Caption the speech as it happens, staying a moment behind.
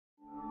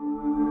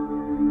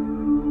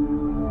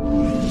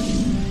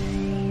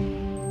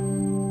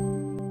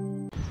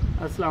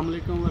अस्सलाम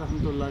वालेकुम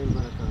वरहमतुल्लाहि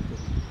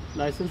वबरकातुहू।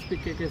 लाइसेंस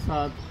पिके के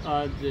साथ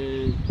आज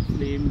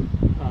सलीम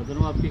हाज़िर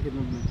हूँ आपकी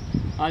खिदमत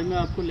में। आज मैं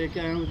आपको लेके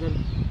आया हूँ उधर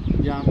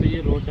जहाँ पे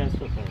ये रोड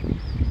टेस्ट होता है।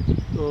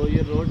 तो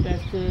ये रोड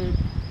टेस्ट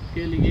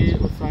के लिए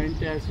और साइन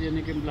टेस्ट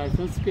यानी कि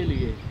लाइसेंस के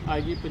लिए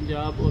आईजी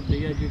पंजाब और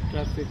डीआईजी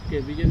ट्रैफिक के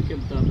विजन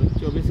के मुताबिक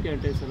 24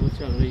 घंटे सर्विस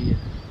चल रही है।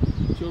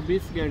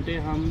 24 घंटे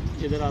हम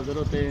इधर हाज़िर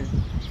होते हैं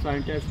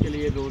साइन टेस्ट के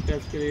लिए, रोड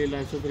टेस्ट के लिए,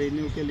 लाइसेंस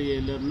रिन्यू के लिए,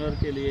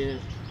 लर्नर के लिए,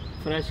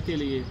 फ्रेश के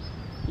लिए।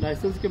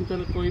 लाइसेंस के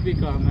मतलब कोई भी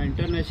काम है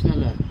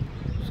इंटरनेशनल है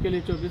उसके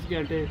लिए 24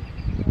 घंटे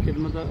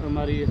खिदमत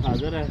हमारी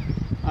हाज़िर है।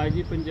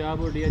 आईजी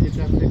पंजाब और डीआईजी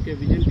ट्रैफिक के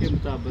विजन के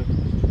मुताबिक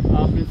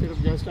आपने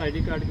सिर्फ जस्ट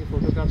आईडी कार्ड की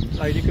फ़ोटो का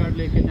आईडी कार्ड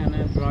लेके जाना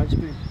है ब्रांच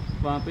में।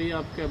 वहाँ पे ही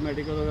आपका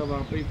मेडिकल होगा,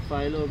 वहाँ पे ही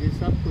फाइल होगी,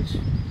 सब कुछ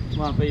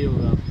वहाँ पे ही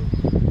होगा।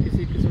 आपको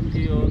किसी किस्म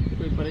की और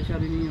कोई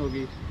परेशानी नहीं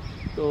होगी।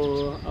 तो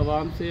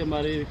आवाम से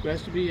हमारी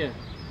रिक्वेस्ट भी है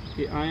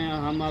कि आएँ,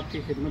 हम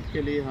आपकी खिदमत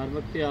के लिए हर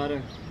वक्त तैयार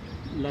हैं।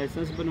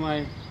 लाइसेंस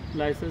बनवाएँ।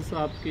 लाइसेंस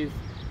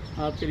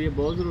आपके लिए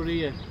बहुत ज़रूरी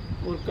है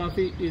और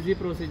काफ़ी इजी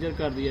प्रोसीजर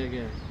कर दिया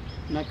गया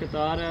है। ना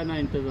कतार है ना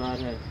इंतज़ार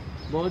है,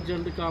 बहुत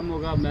जल्द काम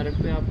होगा,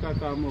 मेरिट पे आपका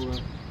काम होगा।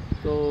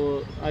 तो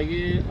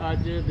आइए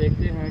आज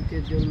देखते हैं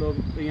कि जो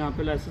लोग यहाँ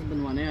पे लाइसेंस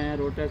बनवाने आए हैं,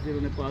 रोड टेस्ट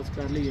जिन्होंने पास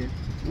कर ली है,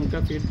 उनका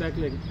फीडबैक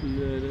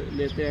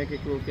लेते हैं कि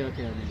वो क्या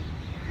कह रहे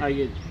हैं।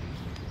 आइए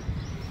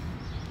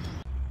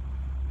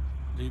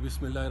जी,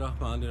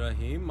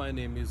 बिस्मिल्लाहिर्रहमानिर्रहीम। My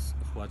name is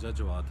Khwaja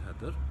Jawad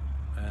Haider,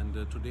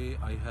 and today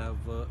I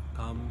have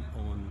come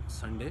on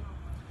Sunday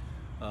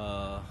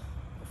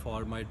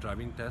for my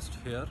driving test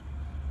here.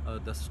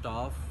 The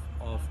staff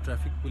of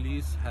traffic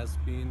police has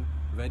been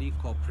very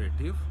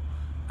cooperative,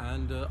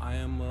 and I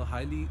am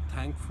highly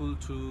thankful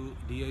to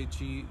DIG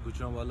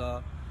Gujranwala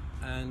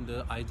and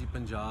IG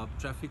Punjab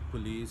Traffic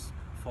Police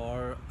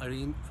for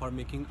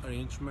making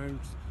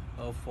arrangements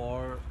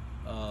for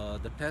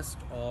the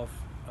test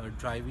of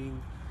driving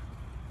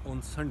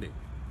on Sunday.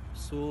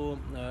 So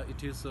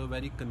it is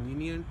very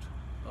convenient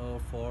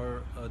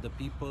for the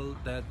people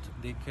that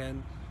they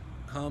can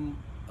come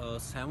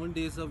 7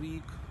 days a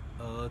week,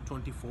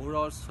 24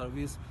 hours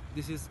service.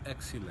 This is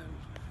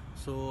excellent.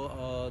 So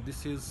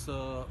this is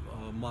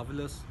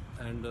marvelous,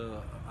 and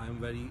I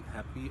am very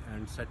happy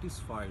and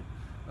satisfied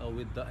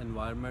with the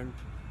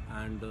environment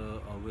and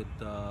with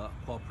the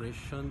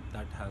cooperation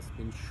that has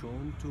been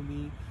shown to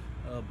me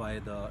by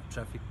the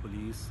traffic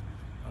police.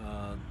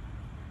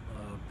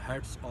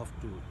 Hats off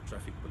to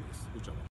traffic police.